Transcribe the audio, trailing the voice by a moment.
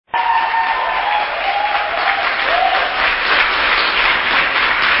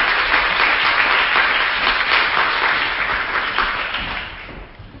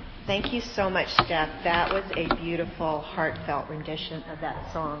Thank you so much, Steph. That was a beautiful, heartfelt rendition of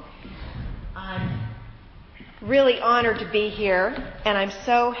that song. I'm really honored to be here, and I'm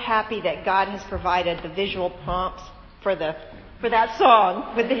so happy that God has provided the visual prompts for that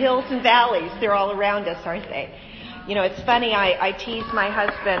song with the hills and valleys. They're all around us, aren't they? You know, it's funny, I tease my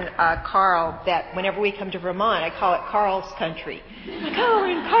husband, Carl, that whenever we come to Vermont, I call it Carl's country. Like, oh,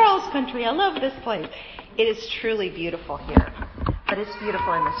 we're in Carl's country. I love this place. It is truly beautiful here. But it's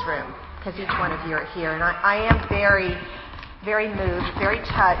beautiful in this room because each one of you are here. And I am very, very moved, very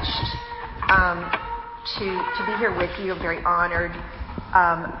touched to be here with you. I'm very honored.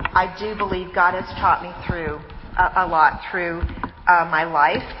 I do believe God has taught me through a lot through my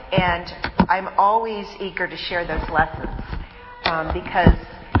life, and I'm always eager to share those lessons because,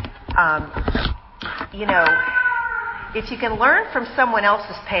 you know, if you can learn from someone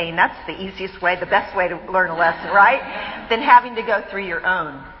else's pain, that's the easiest way, the best way to learn a lesson, right? Than having to go through your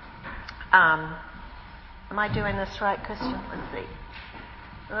own. Am I doing this right, Christian? Let's see.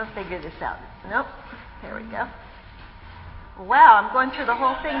 We'll figure this out. Nope. There we go. Wow, I'm going through the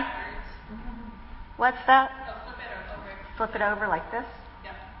whole thing. What's that? Flip it over like this?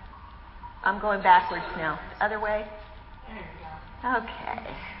 Yep. I'm going backwards now. Other way? There you go.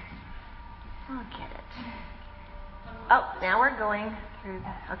 Okay. I'll get it. Oh, now we're going through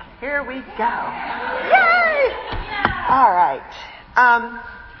that. Okay, here we go. Yay! All right. I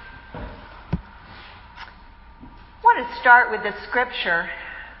want to start with the scripture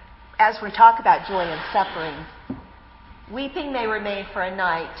as we talk about joy and suffering. Weeping may remain for a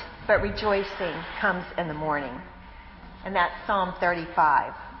night, but rejoicing comes in the morning. And that's Psalm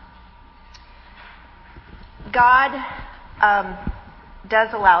 35. God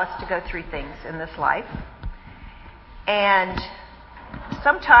does allow us to go through things in this life. And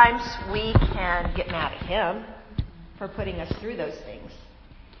sometimes we can get mad at Him for putting us through those things.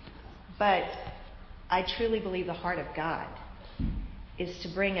 But I truly believe the heart of God is to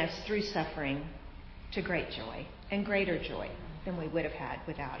bring us through suffering to great joy and greater joy than we would have had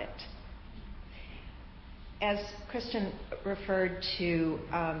without it. As Christian referred to,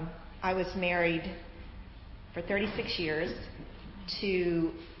 I was married for 36 years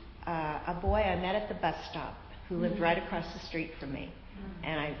to a boy I met at the bus stop who lived right across the street from me.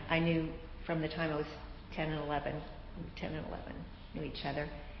 And I knew from the time I was 10 and 11, knew each other.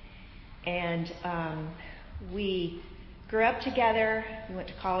 And we grew up together. We went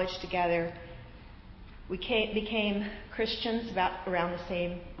to college together. We became Christians around the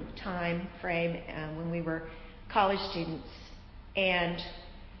same time frame when we were college students. And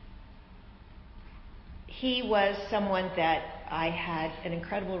he was someone that I had an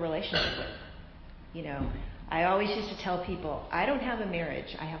incredible relationship with. You know, I always used to tell people, I don't have a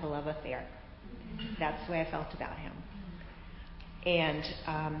marriage, I have a love affair. That's the way I felt about him. And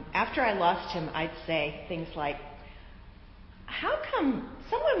after I lost him, I'd say things like, how come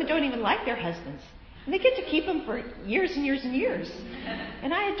some women don't even like their husbands? And they get to keep them for years and years and years.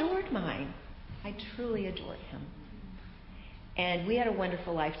 And I adored mine. I truly adored him. And we had a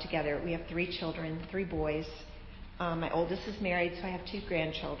wonderful life together. We have 3 children, 3 boys. My oldest is married, so I have 2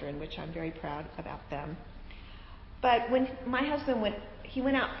 grandchildren, which I'm very proud about them. But when my husband went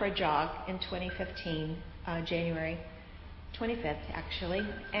out for a jog in 2015, January 25th, actually,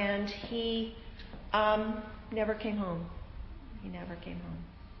 and he never came home. He never came home.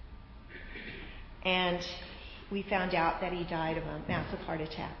 And we found out that he died of a massive heart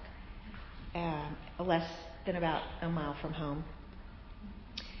attack, less than about a mile from home.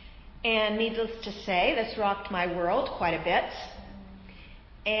 And needless to say, this rocked my world quite a bit.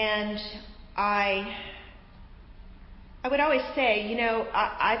 And I would always say, you know,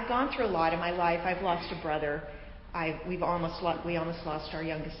 I've gone through a lot in my life. I've lost a brother. We almost lost our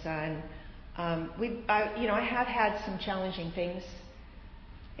youngest son. I have had some challenging things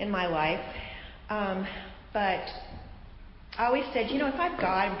in my life. But I always said, you know, if I've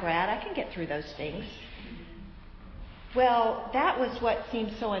God and Brad, I can get through those things. Well, that was what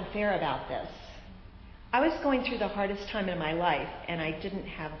seemed so unfair about this. I was going through the hardest time in my life, and I didn't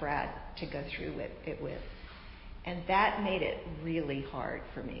have Brad to go through it with. And that made it really hard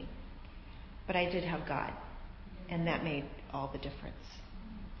for me. But I did have God, and that made all the difference.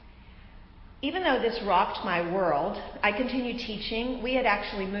 Even though this rocked my world, I continued teaching. We had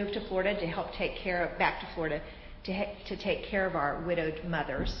actually moved to Florida to help take care of our widowed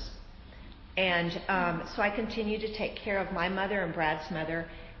mothers. And so I continued to take care of my mother and Brad's mother,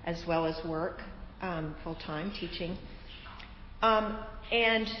 as well as work full-time teaching.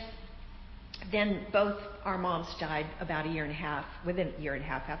 And then both our moms died about within a year and a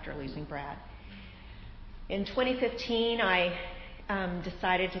half after losing Brad. In 2015, I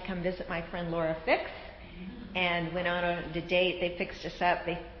decided to come visit my friend Laura Fix and went on a date. They fixed us up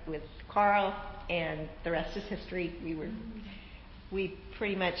with Carl, and the rest is history. We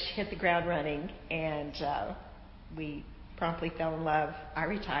pretty much hit the ground running, and we promptly fell in love. I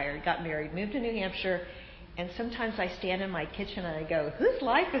retired, got married, moved to New Hampshire, and sometimes I stand in my kitchen and I go, whose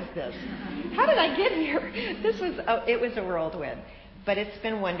life is this? How did I get here? It was a whirlwind, but it's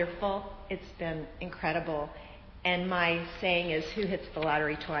been wonderful. It's been incredible. And my saying is, who hits the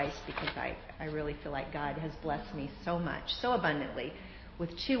lottery twice? Because I really feel like God has blessed me so much, so abundantly, with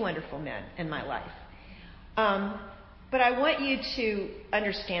two wonderful men in my life. But I want you to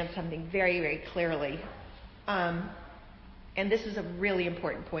understand something very, very clearly. And this is a really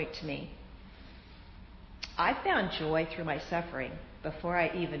important point to me. I found joy through my suffering before I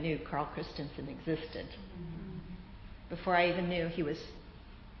even knew Carl Christiansen existed. Before I even knew he was,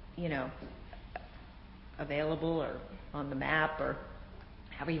 available or on the map or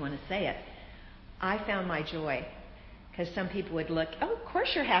however you want to say it. I found my joy. Because some people would look, oh, of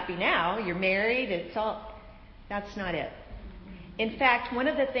course you're happy now. You're married. That's not it. In fact, one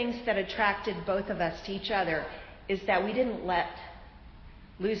of the things that attracted both of us to each other is that we didn't let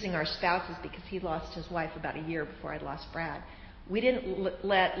losing our spouses, because he lost his wife about a year before I'd lost Brad. We didn't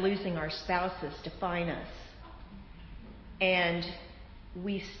let losing our spouses define us. And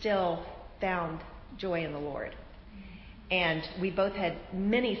we still found joy in the Lord. And we both had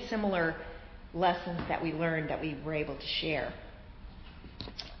many similar lessons that we learned that we were able to share.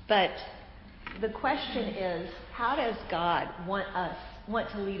 But the question is, how does God want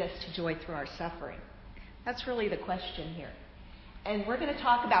to lead us to joy through our suffering? That's really the question here. And we're going to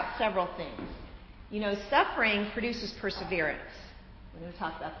talk about several things. Suffering produces perseverance. We're going to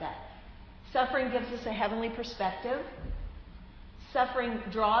talk about that. Suffering gives us a heavenly perspective. Suffering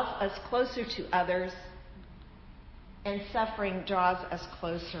draws us closer to others. And suffering draws us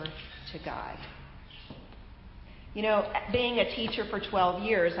closer to God. Being a teacher for 12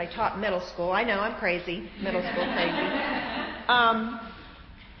 years, I taught middle school. I know, I'm crazy. Middle school crazy.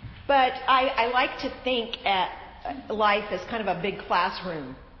 But I like to think at life as kind of a big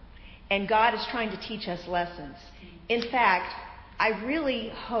classroom. And God is trying to teach us lessons. In fact, I really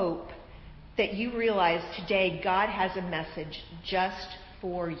hope that you realize today God has a message just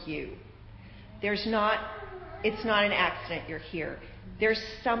for you. It's not an accident you're here. There's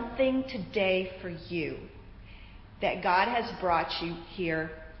something today for you that God has brought you here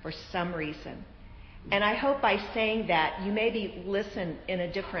for some reason. And I hope by saying that you maybe listen in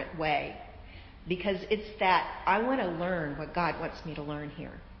a different way, because it's that I want to learn what God wants me to learn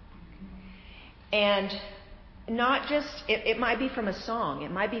here. And not just, it might be from a song,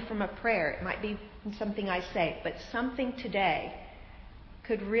 it might be from a prayer, it might be from something I say, but something today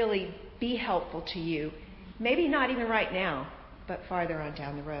could really be helpful to you. Maybe not even right now, but farther on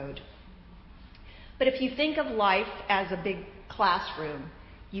down the road. But if you think of life as a big classroom,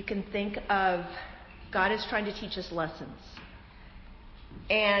 you can think of God is trying to teach us lessons.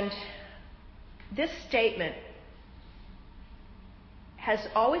 And this statement has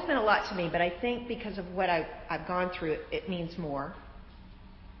always been a lot to me, but I think because of what I've gone through, it means more.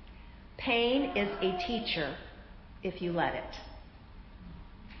 Pain is a teacher if you let it.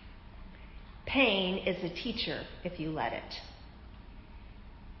 Pain is a teacher if you let it.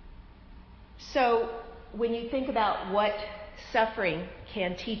 So when you think about what suffering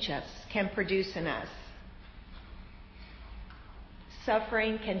can teach us, can produce in us,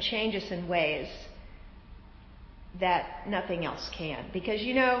 suffering can change us in ways that nothing else can. Because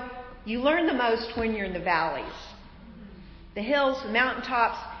you learn the most when you're in the valleys. The hills, the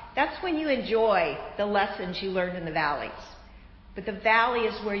mountaintops, that's when you enjoy the lessons you learned in the valleys. But the valley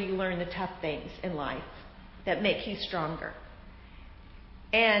is where you learn the tough things in life that make you stronger.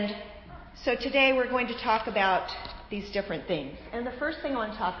 And so today we're going to talk about these different things. And the first thing I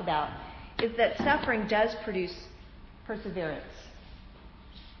want to talk about is that suffering does produce perseverance.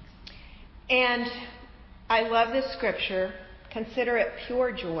 And I love this scripture. Consider it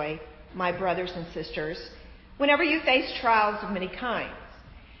pure joy, my brothers and sisters, whenever you face trials of many kinds,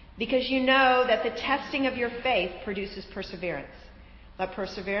 because you know that the testing of your faith produces perseverance. Let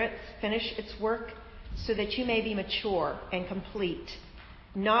perseverance finish its work so that you may be mature and complete,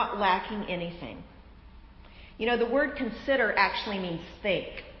 not lacking anything. The word consider actually means think.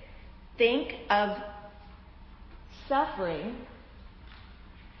 Think of suffering,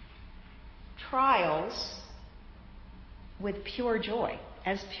 trials, with pure joy,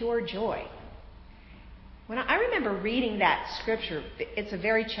 as pure joy. When I remember reading that scripture, it's a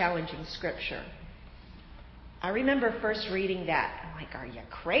very challenging scripture. I remember first reading that. I'm like, are you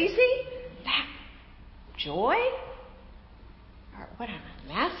crazy? That joy? what, I'm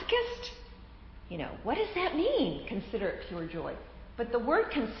a masochist? What does that mean? Consider it pure joy. But the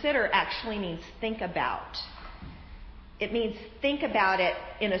word consider actually means think about. It means think about it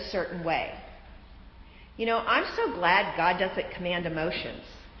in a certain way. I'm so glad God doesn't command emotions.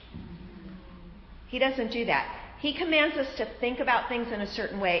 He doesn't do that. He commands us to think about things in a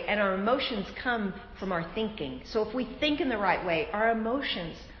certain way, and our emotions come from our thinking. So if we think in the right way, our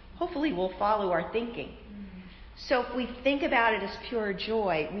emotions hopefully will follow our thinking. So if we think about it as pure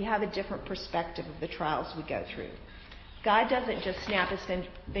joy, we have a different perspective of the trials we go through. God doesn't just snap his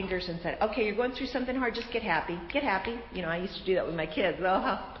fingers and say, okay, you're going through something hard, just get happy. Get happy. I used to do that with my kids.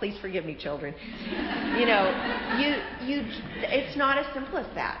 Oh, please forgive me, children. It's not as simple as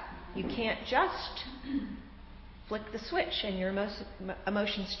that. You can't just flick the switch and your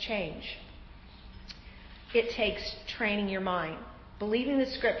emotions change. It takes training your mind, believing the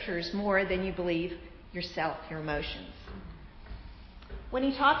scriptures more than you believe yourself, your emotions. When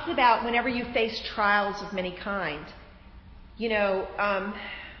he talks about whenever you face trials of many kind,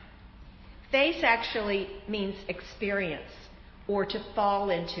 face actually means experience or to fall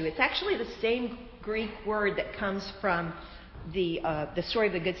into. It's actually the same Greek word that comes from the story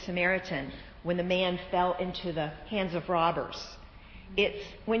of the Good Samaritan when the man fell into the hands of robbers. It's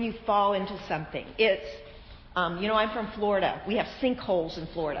when you fall into something. It's, I'm from Florida. We have sinkholes in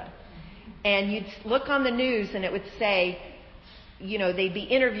Florida. And you'd look on the news and it would say, they'd be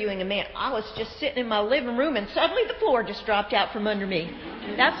interviewing a man. I was just sitting in my living room and suddenly the floor just dropped out from under me.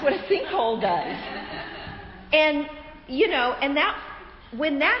 That's what a sinkhole does. And,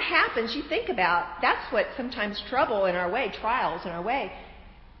 when that happens, you think about, that's what sometimes trouble in our way, trials in our way,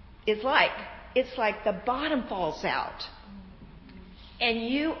 is like. It's like the bottom falls out. And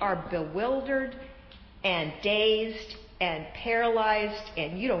you are bewildered and dazed and paralyzed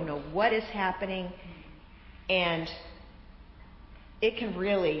and you don't know what is happening. And it can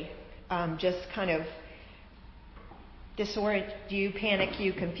really just kind of disorient you, panic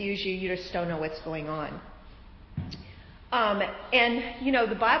you, confuse you. You just don't know what's going on.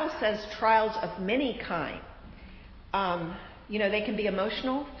 The Bible says trials of many kind. They can be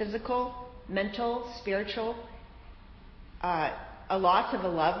emotional, physical, mental, spiritual. A loss of a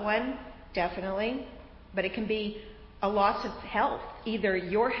loved one, definitely. But it can be a loss of health, either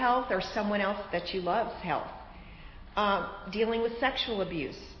your health or someone else that you love's health. Dealing with sexual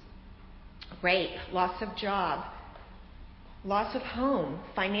abuse, rape, loss of job, loss of home,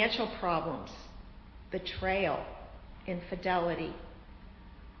 financial problems, betrayal, infidelity,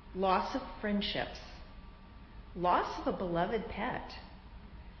 loss of friendships, loss of a beloved pet,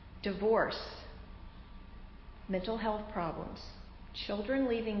 divorce, mental health problems, children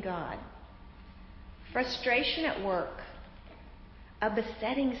leaving God, frustration at work, a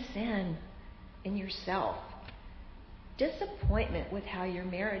besetting sin in yourself, disappointment with how your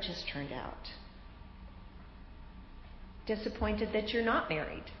marriage has turned out, disappointed that you're not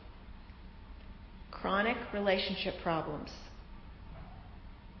married, chronic relationship problems,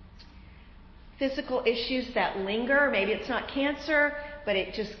 physical issues that linger. Maybe it's not cancer, but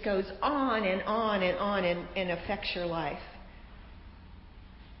it just goes on and on and on and affects your life.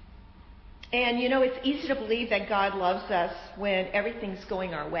 And it's easy to believe that God loves us when everything's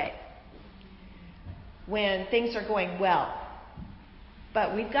going our way, when things are going well.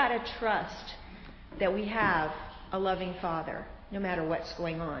 But we've got to trust that we have a loving Father, no matter what's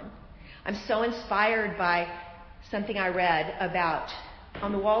going on. I'm so inspired by something I read about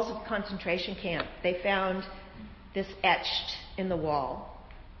on the walls of a concentration camp. They found this etched in the wall.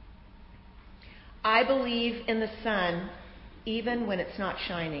 I believe in the sun even when it's not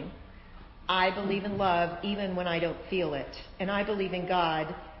shining. I believe in love even when I don't feel it. And I believe in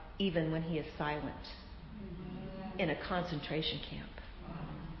God even when he is silent. In a concentration camp.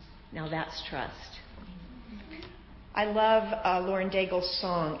 Now that's trust. I love Lauren Daigle's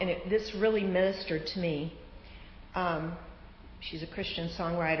song, and this really ministered to me. She's a Christian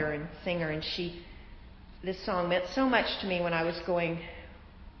songwriter and singer, and this song meant so much to me when I was going,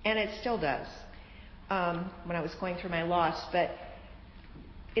 and it still does, when I was going through my loss. But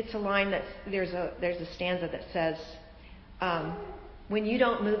it's a line that there's a stanza that says, when you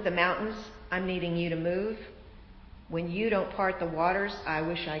don't move the mountains, I'm needing you to move. When you don't part the waters, I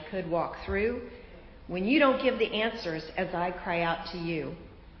wish I could walk through. When you don't give the answers as I cry out to you,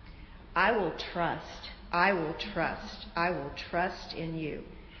 I will trust, I will trust, I will trust in you.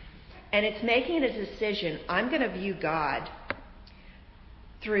 And it's making a decision. I'm going to view God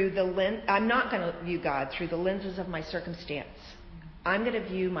through the lens. I'm not going to view God through the lenses of my circumstance. I'm going to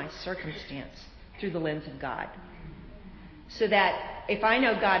view my circumstance through the lens of God. So that if I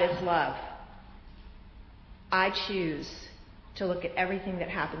know God is love, I choose to look at everything that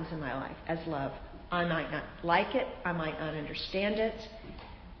happens in my life as love. I might not like it, I might not understand it,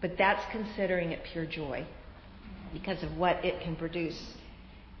 but that's considering it pure joy because of what it can produce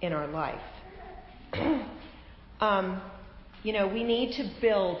in our life. We need to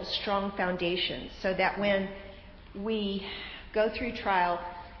build strong foundations so that when we go through trial,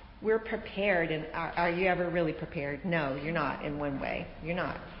 we're prepared. And are you ever really prepared? No, you're not. In one way, you're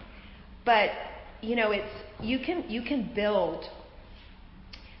not. But you can build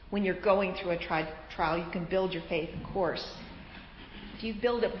when you're going through a trial. You can build your faith, of course. If you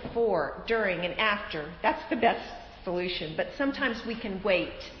build it before, during, and after, that's the best solution. But sometimes we can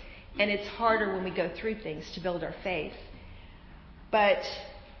wait, and it's harder when we go through things to build our faith. But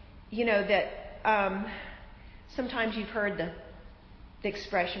sometimes you've heard the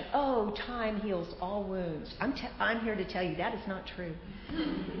expression, "Oh, time heals all wounds." I'm here to tell you that is not true.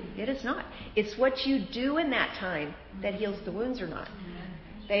 It is not. It's what you do in that time that heals the wounds or not.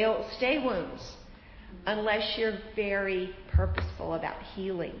 They'll stay wounds unless you're very purposeful about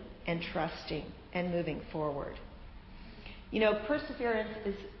healing and trusting and moving forward. Perseverance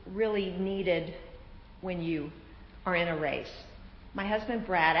is really needed when you are in a race. My husband,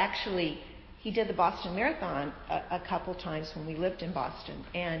 Brad, actually, he did the Boston Marathon a couple times when we lived in Boston.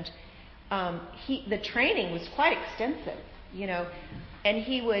 And the training was quite extensive, and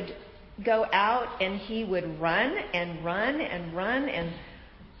he would go out and he would run and run and run. And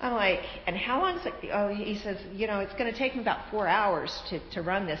I'm like, and how long is it? Oh, he says, it's going to take me about 4 hours to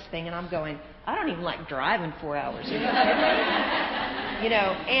run this thing. And I'm going, I don't even like driving 4 hours. Are you kidding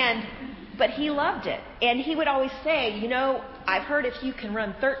me? But he loved it. And he would always say, I've heard if you can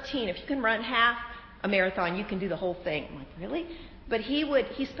run 13, if you can run half a marathon, you can do the whole thing. I'm like, really? But he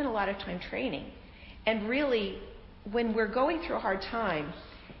spent a lot of time training. And really, when we're going through a hard time,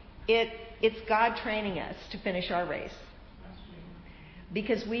 it's God training us to finish our race.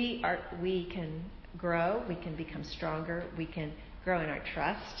 Because we can grow, we can become stronger, we can grow in our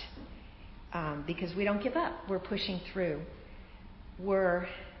trust, because we don't give up. We're pushing through. We're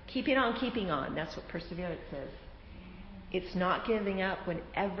keeping on. That's what perseverance is. It's not giving up when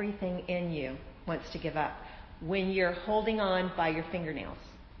everything in you wants to give up. When you're holding on by your fingernails,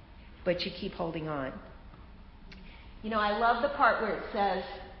 but you keep holding on. I love the part where it says,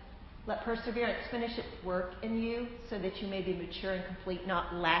 "Let perseverance finish its work in you so that you may be mature and complete,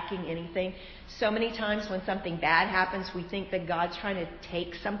 not lacking anything." So many times when something bad happens, we think that God's trying to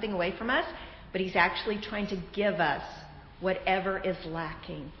take something away from us, but He's actually trying to give us whatever is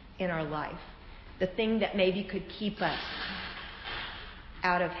lacking in our life. The thing that maybe could keep us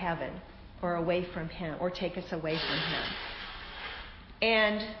out of heaven or away from Him or take us away from Him.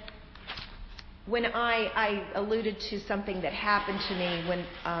 And when I alluded to something that happened to me when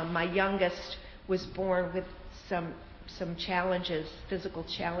my youngest was born with some challenges, physical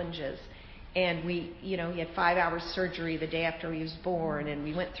challenges, and he had 5 hours surgery the day after he was born, and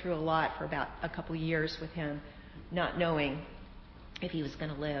we went through a lot for about a couple years with him, not knowing if he was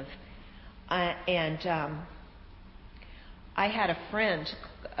going to live. I had a friend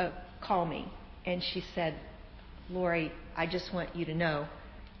call me, and she said, "Lori, I just want you to know,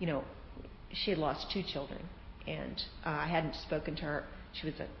 she had lost 2 children, and I hadn't spoken to her. She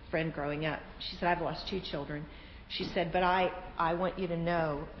was a friend growing up. She said, I've lost 2 children. She said, but I want you to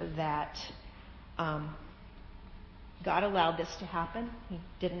know that God allowed this to happen. He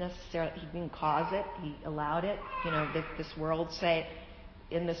didn't cause it. He allowed it. This world say,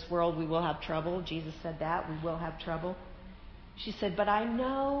 in this world we will have trouble. Jesus said that. We will have trouble. She said, but I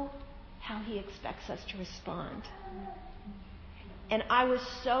know how He expects us to respond." And I was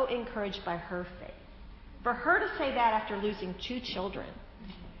so encouraged by her faith. For her to say that after losing 2 children.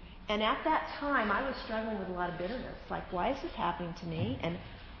 And at that time, I was struggling with a lot of bitterness. Like, why is this happening to me? And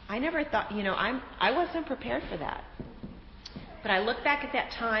I never thought, I wasn't prepared for that. But I look back at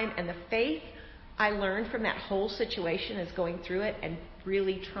that time, and the faith I learned from that whole situation as going through it and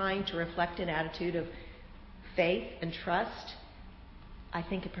really trying to reflect an attitude of faith and trust, I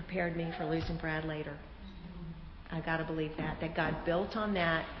think it prepared me for losing Brad later. I got to believe that God built on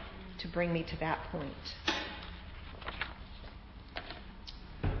that to bring me to that point.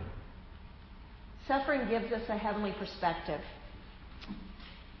 Suffering gives us a heavenly perspective.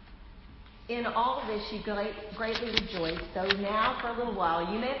 In all of this, you greatly rejoice, though now for a little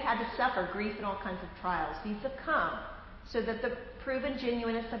while you may have had to suffer grief and all kinds of trials. These have come, so that the proven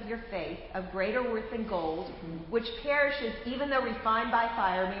genuineness of your faith, of greater worth than gold, which perishes even though refined by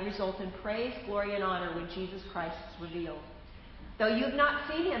fire, may result in praise, glory, and honor when Jesus Christ is revealed. Though you have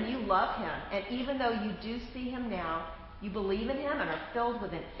not seen Him, you love Him, and even though you do see Him now, you believe in Him and are filled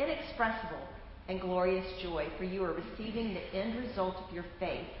with an inexpressible and glorious joy, for you are receiving the end result of your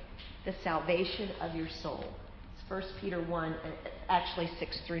faith, the salvation of your soul. It's 1 Peter 1, actually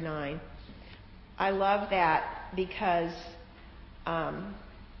 6 through 9. I love that because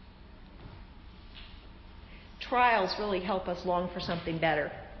trials really help us long for something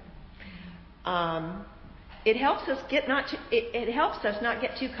better. It helps us not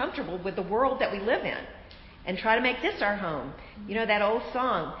get too comfortable with the world that we live in and try to make this our home. You know that old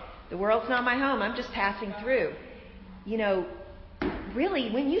song, "The world's not my home, I'm just passing through." You know, really,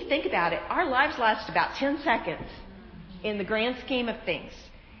 when you think about it, our lives last about 10 seconds in the grand scheme of things.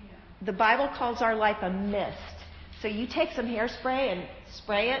 The Bible calls our life a mist. So you take some hairspray and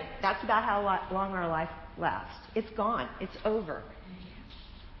spray it, that's about how long our life lasts. It's gone. It's over.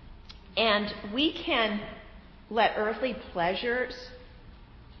 And we can let earthly pleasures,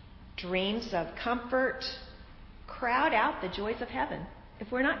 dreams of comfort, crowd out the joys of heaven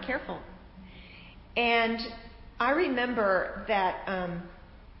if we're not careful. And I remember that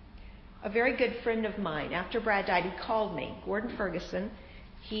a very good friend of mine, after Brad died, he called me, Gordon Ferguson.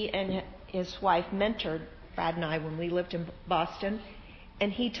 He and his wife mentored Brad and I when we lived in Boston.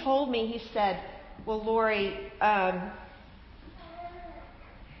 And he told me, he said, "Well, Lori,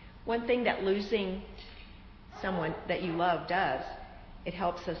 one thing that losing someone that you love does, it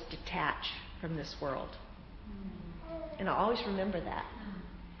helps us detach from this world." And I always remember that,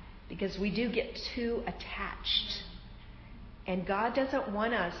 because we do get too attached. And God doesn't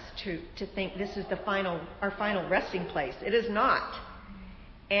want us to think this is our final resting place. It is not.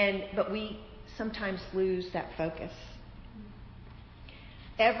 But we sometimes lose that focus.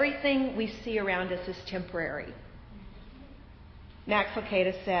 Everything we see around us is temporary. Max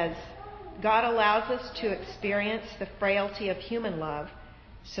Lucado says, God allows us to experience the frailty of human love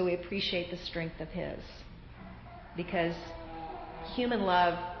so we appreciate the strength of His. Because human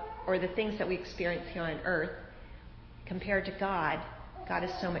love, or the things that we experience here on earth, compared to God, God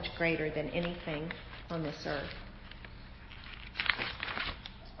is so much greater than anything on this earth.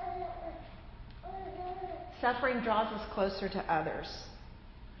 Suffering draws us closer to others.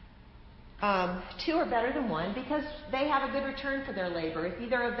 Two are better than one because they have a good return for their labor. If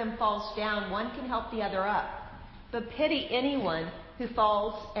either of them falls down, one can help the other up. But pity anyone who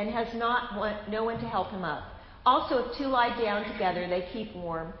falls and has no one to help him up. Also, if two lie down together, they keep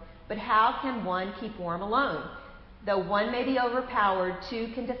warm. But how can one keep warm alone? Though one may be overpowered, two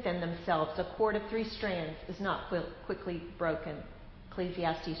can defend themselves. A cord of 3 strands is not quickly broken.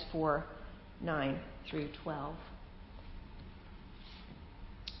 Ecclesiastes 4:9 through 12.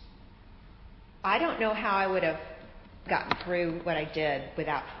 I don't know how I would have gotten through what I did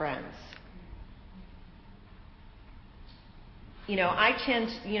without friends. A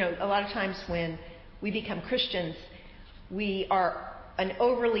lot of times when we become Christians, we are an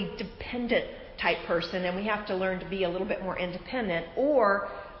overly dependent type person, and we have to learn to be a little bit more independent, or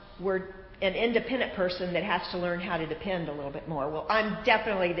we're an independent person that has to learn how to depend a little bit more. Well, I'm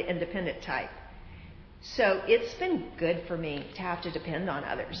definitely the independent type. So it's been good for me to have to depend on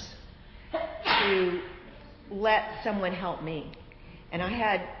others, to let someone help me. And I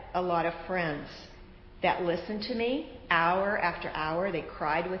had a lot of friends that listened to me hour after hour. They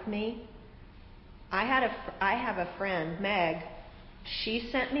cried with me. I have a friend, Meg. She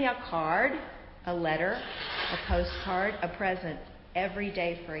sent me a card, a letter, a postcard, a present every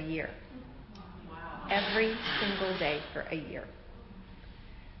day for a year. Wow. Every single day for a year.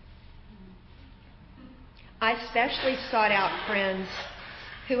 I especially sought out friends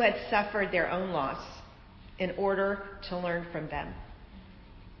who had suffered their own loss in order to learn from them.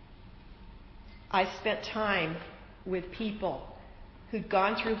 I spent time with people who'd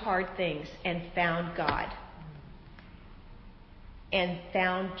gone through hard things and found God and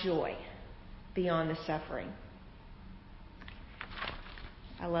found joy beyond the suffering.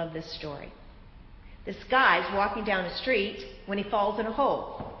 I love this story. This guy's walking down the street when he falls in a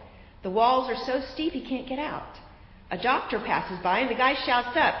hole. The walls are so steep he can't get out. A doctor passes by and the guy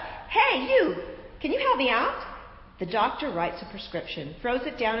shouts up, "Hey, you! Can you help me out?" The doctor writes a prescription, throws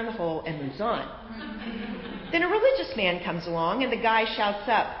it down in the hole, and moves on. Then a religious man comes along and the guy shouts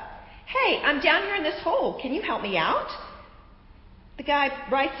up, "Hey, I'm down here in this hole. Can you help me out?" The guy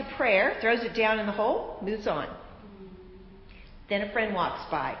writes a prayer, throws it down in the hole, moves on. Then a friend walks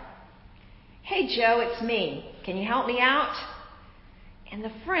by. "Hey, Joe, it's me. Can you help me out?" And the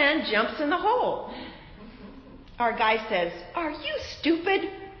friend jumps in the hole. Our guy says, "Are you stupid?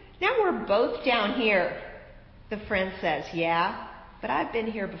 Now we're both down here." The friend says, "Yeah, but I've been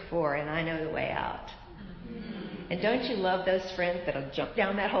here before and I know the way out." And don't you love those friends that'll jump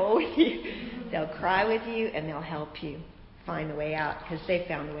down that hole with you? They'll cry with you and they'll help you find the way out because they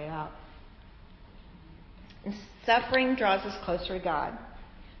found the way out. And suffering draws us closer to God.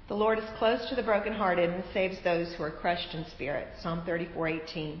 The Lord is close to the brokenhearted and saves those who are crushed in spirit. Psalm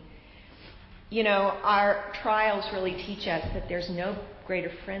 34:18. You know, our trials really teach us that there's no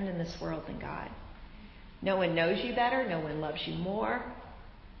greater friend in this world than God. No one knows you better. No one loves you more.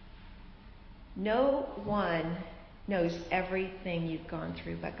 No one knows everything you've gone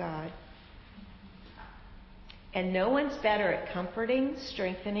through but God. And no one's better at comforting,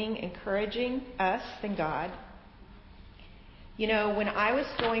 strengthening, encouraging us than God. You know, when I was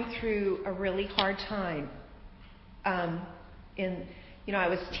going through a really hard time, I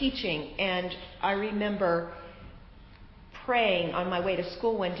was teaching, and I remember praying on my way to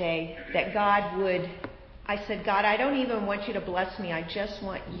school one day that I said, God, I don't even want you to bless me. I just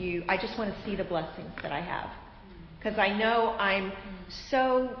want to see the blessings that I have. Because I know I'm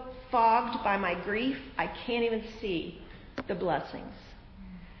so fogged by my grief, I can't even see the blessings.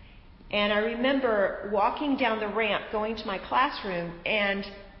 And I remember walking down the ramp, going to my classroom, and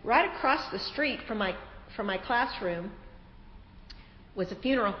right across the street from my classroom was a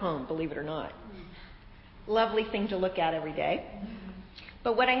funeral home, believe it or not. Lovely thing to look at every day.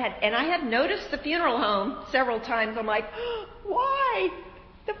 But I had noticed the funeral home several times. I'm like, why?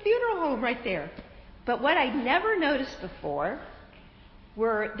 The funeral home right there. But what I'd never noticed before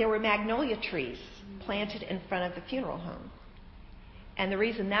there were magnolia trees planted in front of the funeral home. And the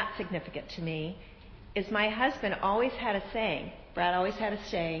reason that's significant to me is my husband always had a saying, Brad always had a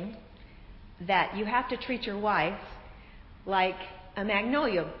saying, that you have to treat your wife like a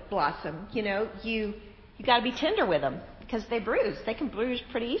magnolia blossom. You know, you got to be tender with them because they bruise. They can bruise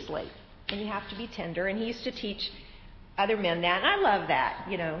pretty easily. And you have to be tender. And he used to teach other men that. And I love that,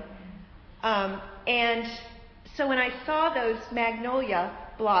 you know. And so when I saw those magnolia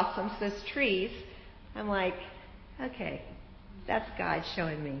blossoms, those trees, I'm like, okay, that's God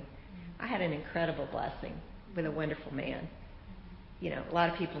showing me I had an incredible blessing with a wonderful man. You know, a lot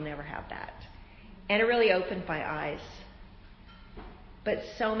of people never have that. And it really opened my eyes. But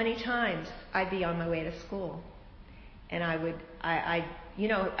so many times I'd be on my way to school, and I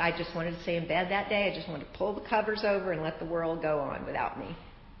just wanted to stay in bed that day. I just wanted to pull the covers over and let the world go on without me.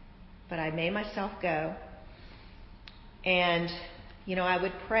 But I made myself go, and, I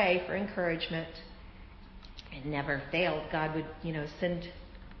would pray for encouragement. It never failed. God would, send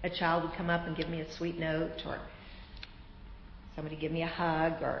a child would come up and give me a sweet note, or somebody give me a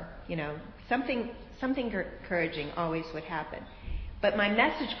hug, or, something encouraging always would happen. But my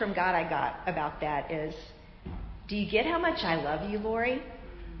message from God I got about that is, do you get how much I love you, Lori?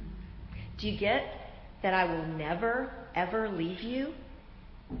 Do you get that I will never, ever leave you?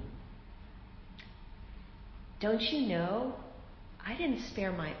 Don't you know I didn't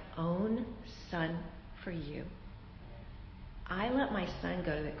spare my own son for you? I let my son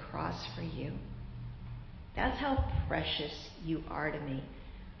go to the cross for you. That's how precious you are to me.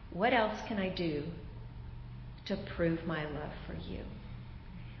 What else can I do to prove my love for you?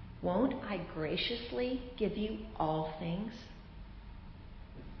 Won't I graciously give you all things?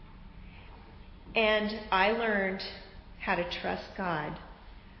 And I learned how to trust God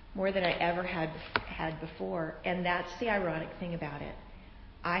more than I ever had before. And that's the ironic thing about it.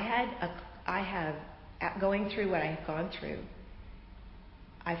 Going through what I have gone through,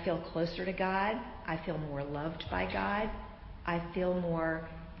 I feel closer to God. I feel more loved by God. I feel a more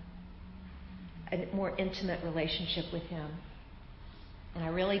intimate relationship with Him. And I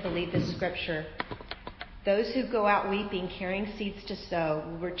really believe this scripture. Those who go out weeping, carrying seeds to sow,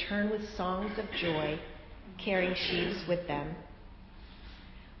 will return with songs of joy, carrying sheaves with them.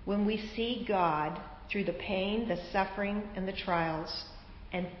 When we see God through the pain, the suffering, and the trials,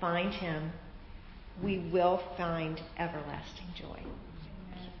 and find Him, we will find everlasting joy.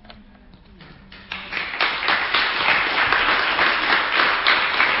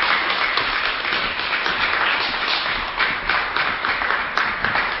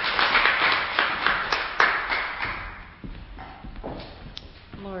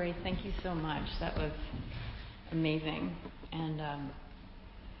 Lori, thank you so much. That was amazing, and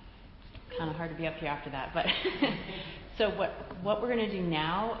kind of hard to be up here after that. But so what we're going to do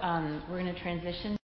now, we're going to transition